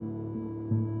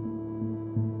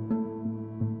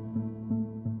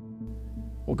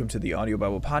Welcome to the Audio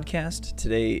Bible Podcast.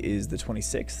 Today is the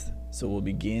 26th, so we'll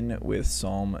begin with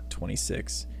Psalm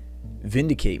 26.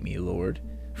 Vindicate me, Lord,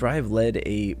 for I have led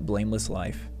a blameless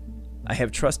life. I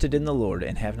have trusted in the Lord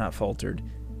and have not faltered.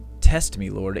 Test me,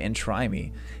 Lord, and try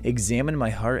me. Examine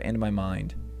my heart and my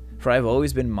mind. For I have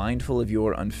always been mindful of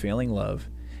your unfailing love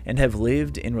and have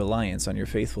lived in reliance on your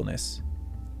faithfulness.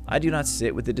 I do not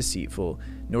sit with the deceitful,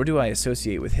 nor do I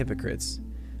associate with hypocrites.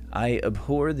 I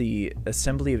abhor the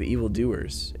assembly of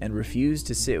evildoers and refuse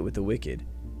to sit with the wicked.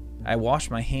 I wash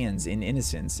my hands in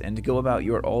innocence and go about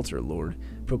your altar, Lord,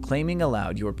 proclaiming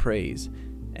aloud your praise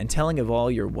and telling of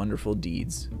all your wonderful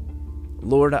deeds.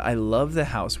 Lord, I love the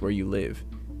house where you live,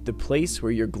 the place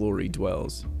where your glory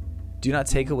dwells. Do not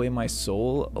take away my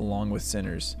soul along with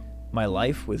sinners, my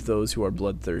life with those who are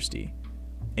bloodthirsty,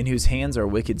 in whose hands are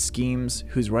wicked schemes,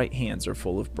 whose right hands are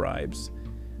full of bribes.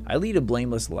 I lead a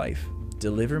blameless life.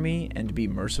 Deliver me and be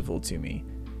merciful to me.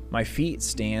 My feet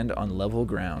stand on level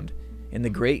ground. In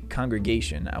the great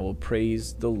congregation I will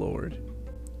praise the Lord.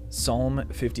 Psalm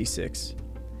 56.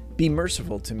 Be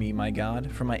merciful to me, my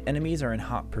God, for my enemies are in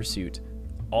hot pursuit.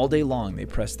 All day long they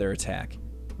press their attack.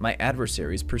 My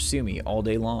adversaries pursue me all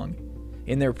day long.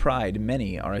 In their pride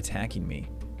many are attacking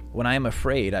me. When I am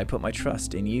afraid, I put my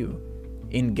trust in you.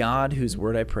 In God, whose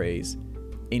word I praise.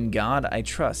 In God I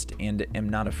trust and am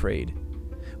not afraid.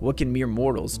 What can mere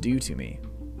mortals do to me?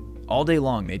 All day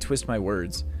long they twist my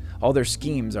words. All their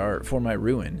schemes are for my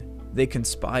ruin. They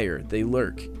conspire, they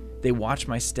lurk, they watch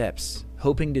my steps,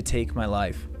 hoping to take my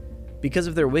life. Because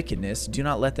of their wickedness, do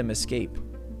not let them escape.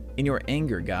 In your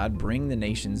anger, God, bring the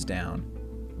nations down.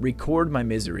 Record my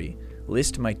misery,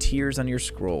 list my tears on your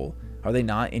scroll. Are they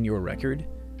not in your record?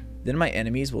 Then my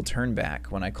enemies will turn back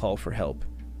when I call for help.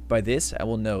 By this I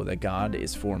will know that God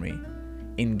is for me.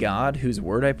 In God, whose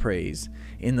word I praise,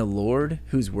 in the Lord,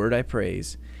 whose word I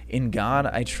praise, in God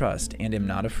I trust and am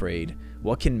not afraid.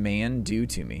 What can man do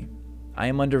to me? I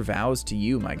am under vows to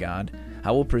you, my God.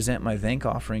 I will present my thank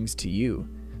offerings to you,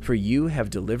 for you have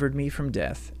delivered me from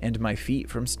death and my feet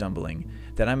from stumbling,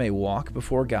 that I may walk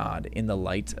before God in the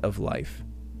light of life.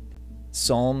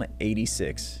 Psalm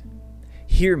 86.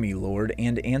 Hear me, Lord,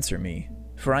 and answer me,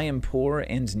 for I am poor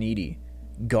and needy.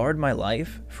 Guard my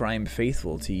life, for I am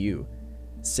faithful to you.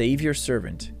 Save your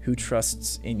servant who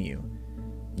trusts in you.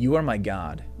 You are my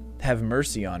God. Have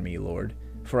mercy on me, Lord,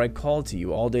 for I call to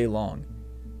you all day long.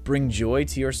 Bring joy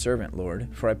to your servant, Lord,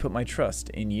 for I put my trust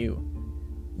in you.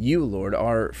 You, Lord,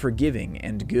 are forgiving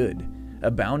and good,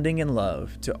 abounding in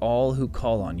love to all who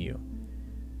call on you.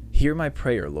 Hear my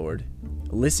prayer, Lord.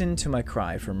 Listen to my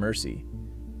cry for mercy.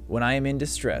 When I am in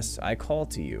distress, I call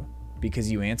to you,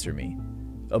 because you answer me.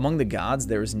 Among the gods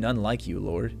there is none like you,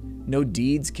 Lord. No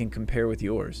deeds can compare with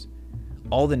yours.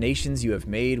 All the nations you have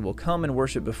made will come and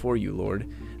worship before you,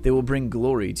 Lord. They will bring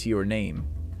glory to your name.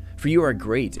 For you are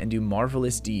great and do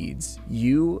marvelous deeds.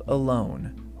 You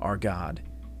alone are God.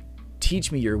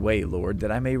 Teach me your way, Lord,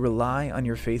 that I may rely on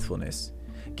your faithfulness.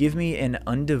 Give me an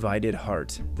undivided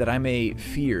heart, that I may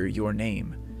fear your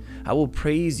name. I will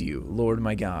praise you, Lord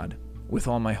my God, with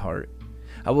all my heart.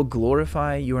 I will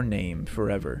glorify your name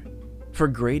forever. For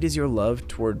great is your love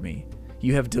toward me.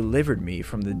 You have delivered me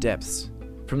from the depths,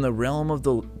 from the realm of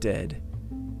the dead.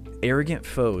 Arrogant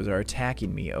foes are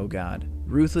attacking me, O God.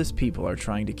 Ruthless people are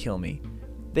trying to kill me.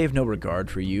 They have no regard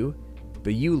for you,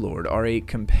 but you, Lord, are a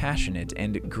compassionate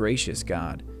and gracious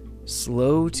God,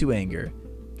 slow to anger,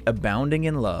 abounding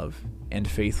in love and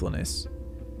faithfulness.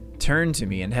 Turn to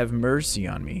me and have mercy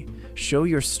on me. Show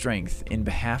your strength in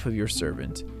behalf of your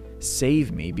servant.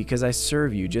 Save me, because I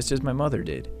serve you just as my mother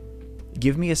did.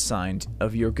 Give me a sign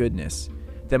of your goodness,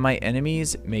 that my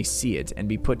enemies may see it and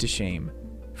be put to shame.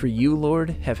 For you,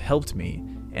 Lord, have helped me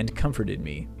and comforted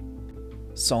me.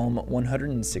 Psalm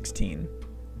 116.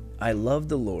 I love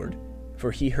the Lord,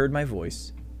 for he heard my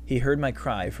voice. He heard my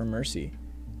cry for mercy.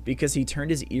 Because he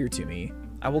turned his ear to me,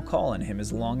 I will call on him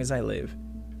as long as I live.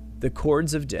 The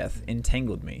cords of death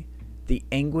entangled me. The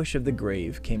anguish of the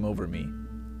grave came over me.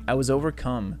 I was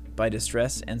overcome by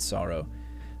distress and sorrow.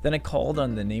 Then I called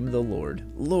on the name of the Lord.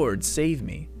 Lord, save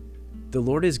me. The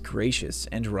Lord is gracious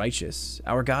and righteous.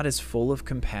 Our God is full of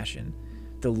compassion.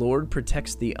 The Lord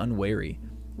protects the unwary.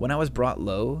 When I was brought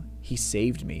low, he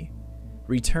saved me.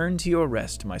 Return to your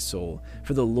rest, my soul,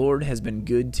 for the Lord has been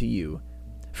good to you.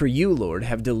 For you, Lord,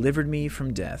 have delivered me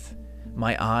from death,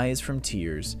 my eyes from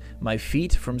tears, my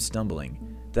feet from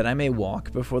stumbling, that I may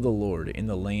walk before the Lord in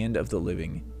the land of the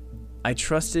living. I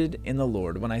trusted in the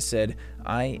Lord when I said,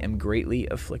 I am greatly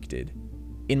afflicted.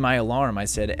 In my alarm I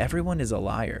said, everyone is a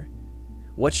liar.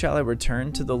 What shall I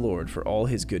return to the Lord for all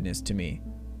his goodness to me?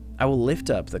 I will lift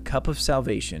up the cup of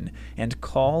salvation and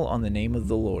call on the name of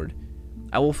the Lord.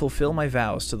 I will fulfill my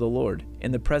vows to the Lord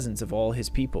in the presence of all his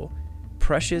people.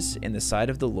 Precious in the sight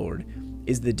of the Lord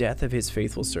is the death of his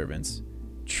faithful servants.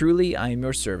 Truly I am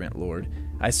your servant, Lord.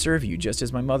 I serve you just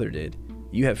as my mother did.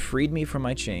 You have freed me from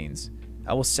my chains.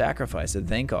 I will sacrifice a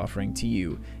thank offering to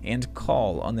you and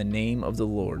call on the name of the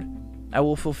Lord. I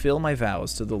will fulfill my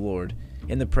vows to the Lord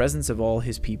in the presence of all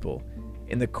his people,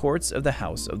 in the courts of the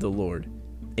house of the Lord,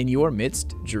 in your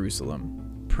midst,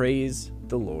 Jerusalem. Praise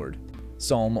the Lord.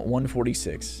 Psalm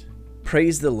 146.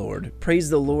 Praise the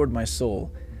Lord, my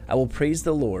soul. I will praise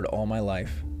the Lord all my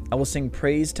life. I will sing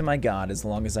praise to my God as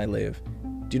long as I live.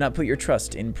 Do not put your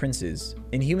trust in princes,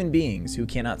 in human beings who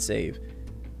cannot save.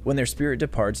 When their spirit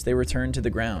departs, they return to the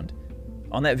ground.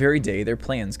 On that very day, their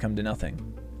plans come to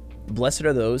nothing. Blessed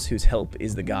are those whose help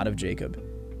is the God of Jacob,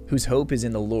 whose hope is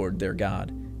in the Lord their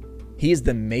God. He is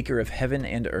the maker of heaven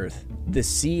and earth, the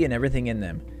sea and everything in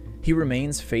them. He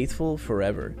remains faithful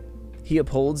forever. He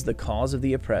upholds the cause of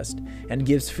the oppressed and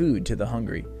gives food to the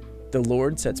hungry. The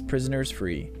Lord sets prisoners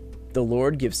free. The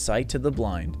Lord gives sight to the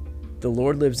blind. The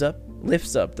Lord lifts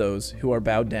up those who are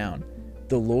bowed down.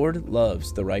 The Lord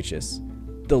loves the righteous.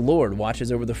 The Lord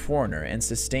watches over the foreigner and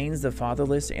sustains the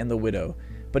fatherless and the widow,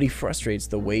 but he frustrates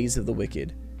the ways of the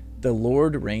wicked. The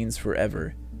Lord reigns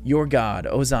forever. Your God,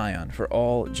 O Zion, for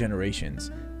all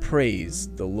generations. Praise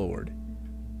the Lord.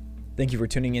 Thank you for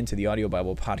tuning in to the Audio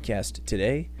Bible Podcast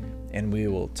today, and we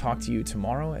will talk to you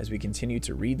tomorrow as we continue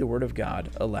to read the Word of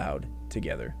God aloud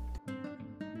together.